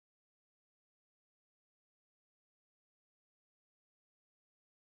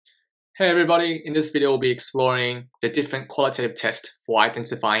Hey everybody, in this video we'll be exploring the different qualitative tests for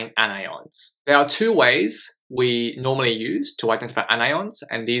identifying anions. There are two ways we normally use to identify anions,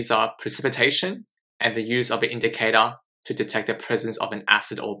 and these are precipitation and the use of an indicator to detect the presence of an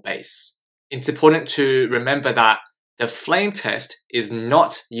acid or base. It's important to remember that the flame test is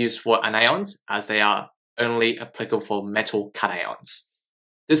not used for anions as they are only applicable for metal cations.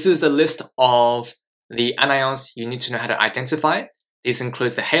 This is the list of the anions you need to know how to identify. This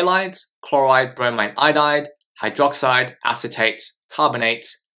includes the halides, chloride, bromide, iodide, hydroxide, acetate, carbonate,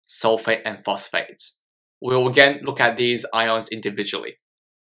 sulfate, and phosphate. We will again look at these ions individually.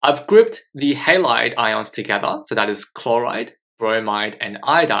 I've grouped the halide ions together, so that is chloride, bromide, and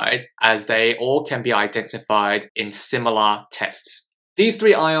iodide, as they all can be identified in similar tests. These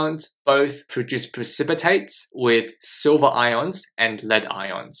three ions both produce precipitates with silver ions and lead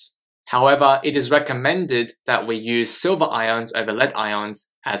ions. However, it is recommended that we use silver ions over lead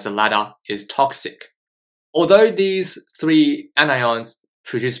ions as the latter is toxic. Although these three anions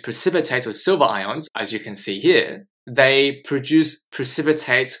produce precipitates with silver ions, as you can see here, they produce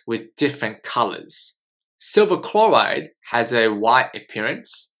precipitates with different colors. Silver chloride has a white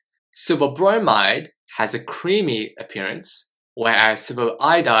appearance, silver bromide has a creamy appearance, whereas silver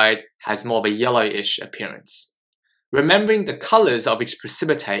iodide has more of a yellowish appearance. Remembering the colors of each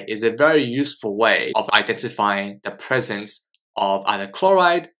precipitate is a very useful way of identifying the presence of either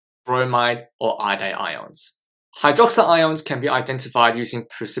chloride, bromide, or iodide ions. Hydroxide ions can be identified using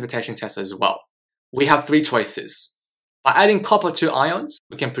precipitation tests as well. We have three choices. By adding copper to ions,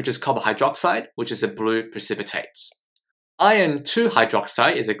 we can produce copper hydroxide, which is a blue precipitate. Iron 2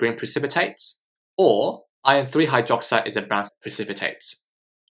 hydroxide is a green precipitate, or iron 3 hydroxide is a brown precipitate.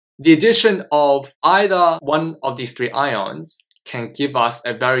 The addition of either one of these three ions can give us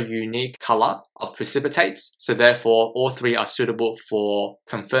a very unique color of precipitates, so therefore all three are suitable for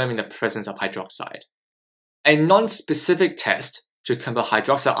confirming the presence of hydroxide. A non-specific test to compare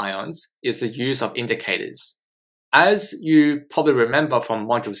hydroxide ions is the use of indicators. As you probably remember from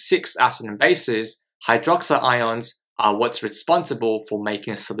Module 6, Acid and Bases, hydroxide ions are what's responsible for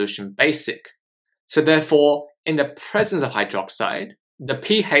making a solution basic. So therefore, in the presence of hydroxide, the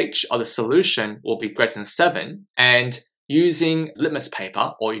pH of the solution will be greater than 7, and using litmus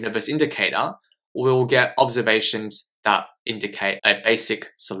paper or universal indicator, we'll get observations that indicate a basic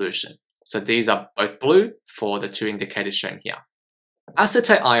solution. So these are both blue for the two indicators shown here.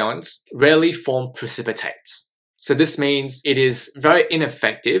 Acetate ions rarely form precipitates. So this means it is very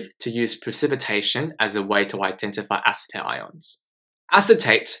ineffective to use precipitation as a way to identify acetate ions.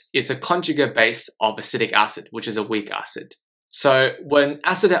 Acetate is a conjugate base of acetic acid, which is a weak acid. So when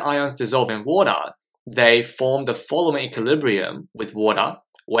acetate ions dissolve in water, they form the following equilibrium with water,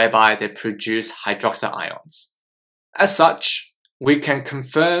 whereby they produce hydroxide ions. As such, we can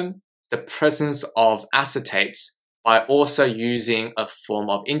confirm the presence of acetates by also using a form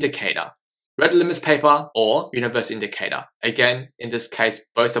of indicator, red litmus paper or universal indicator. Again, in this case,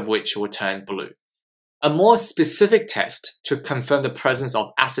 both of which will turn blue. A more specific test to confirm the presence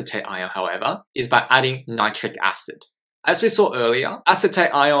of acetate ion, however, is by adding nitric acid. As we saw earlier,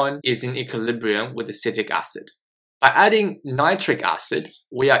 acetate ion is in equilibrium with acetic acid. By adding nitric acid,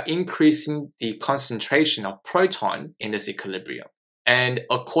 we are increasing the concentration of proton in this equilibrium. And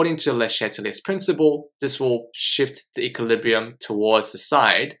according to Le Chatelier's principle, this will shift the equilibrium towards the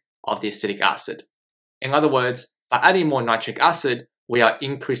side of the acetic acid. In other words, by adding more nitric acid, we are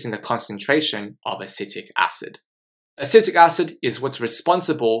increasing the concentration of acetic acid. Acetic acid is what's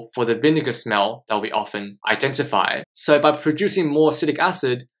responsible for the vinegar smell that we often identify. So by producing more acetic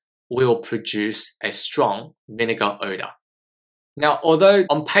acid, we will produce a strong vinegar odor. Now, although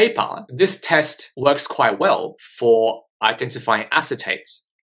on paper, this test works quite well for identifying acetates,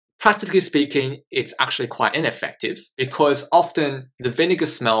 practically speaking, it's actually quite ineffective because often the vinegar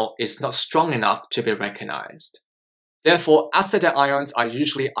smell is not strong enough to be recognized. Therefore, acetate ions are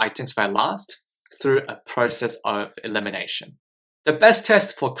usually identified last through a process of elimination. The best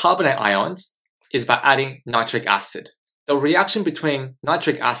test for carbonate ions is by adding nitric acid. The reaction between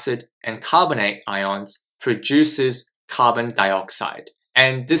nitric acid and carbonate ions produces carbon dioxide,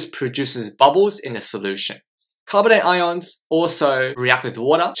 and this produces bubbles in the solution. Carbonate ions also react with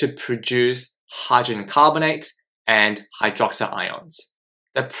water to produce hydrogen carbonate and hydroxide ions.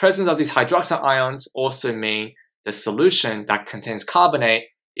 The presence of these hydroxide ions also mean the solution that contains carbonate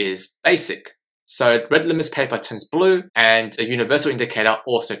is basic. So red litmus paper turns blue and a universal indicator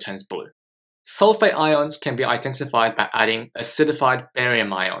also turns blue. Sulfate ions can be identified by adding acidified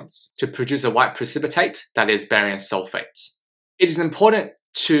barium ions to produce a white precipitate that is barium sulfate. It is important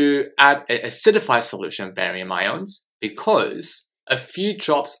to add an acidified solution of barium ions because a few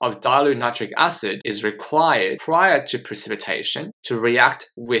drops of dilute nitric acid is required prior to precipitation to react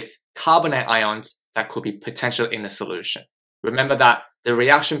with carbonate ions that could be potential in the solution. Remember that the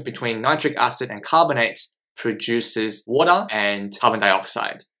reaction between nitric acid and carbonates produces water and carbon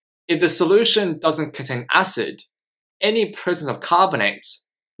dioxide. If the solution doesn't contain acid, any presence of carbonates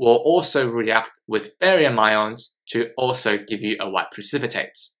will also react with barium ions to also give you a white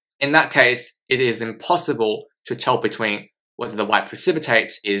precipitate. In that case, it is impossible to tell between whether the white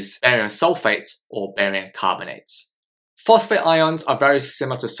precipitate is barium sulfate or barium carbonate. Phosphate ions are very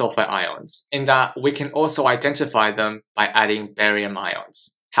similar to sulfate ions in that we can also identify them by adding barium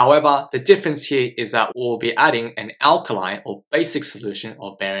ions. However, the difference here is that we'll be adding an alkaline or basic solution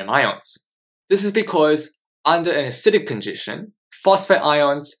of barium ions. This is because under an acidic condition, phosphate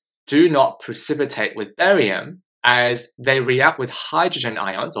ions do not precipitate with barium as they react with hydrogen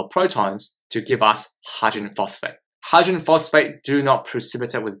ions or protons to give us hydrogen phosphate. Hydrogen phosphate do not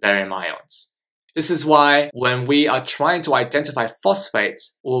precipitate with barium ions. This is why when we are trying to identify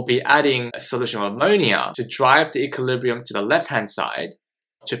phosphates, we'll be adding a solution of ammonia to drive the equilibrium to the left-hand side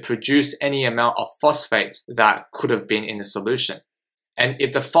to produce any amount of phosphate that could have been in the solution. And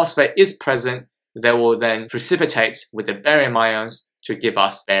if the phosphate is present, they will then precipitate with the barium ions to give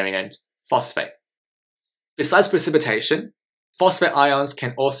us barium phosphate. Besides precipitation, phosphate ions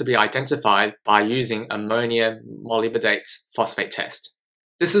can also be identified by using ammonia molybdate phosphate test.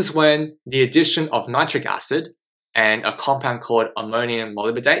 This is when the addition of nitric acid and a compound called ammonium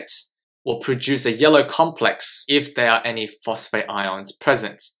molybdate will produce a yellow complex if there are any phosphate ions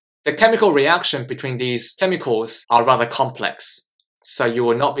present. The chemical reaction between these chemicals are rather complex, so you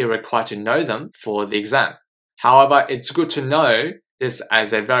will not be required to know them for the exam. However, it's good to know this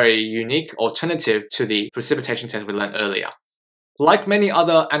as a very unique alternative to the precipitation test we learned earlier. Like many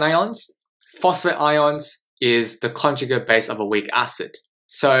other anions, phosphate ions is the conjugate base of a weak acid.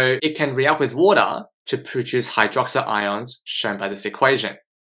 So it can react with water to produce hydroxide ions shown by this equation.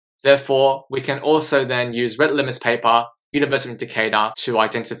 Therefore, we can also then use red litmus paper, universal indicator to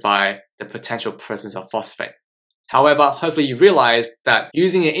identify the potential presence of phosphate. However, hopefully you realized that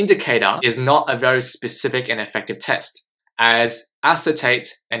using an indicator is not a very specific and effective test, as acetate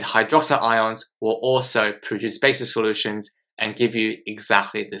and hydroxide ions will also produce basic solutions and give you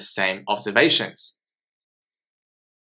exactly the same observations.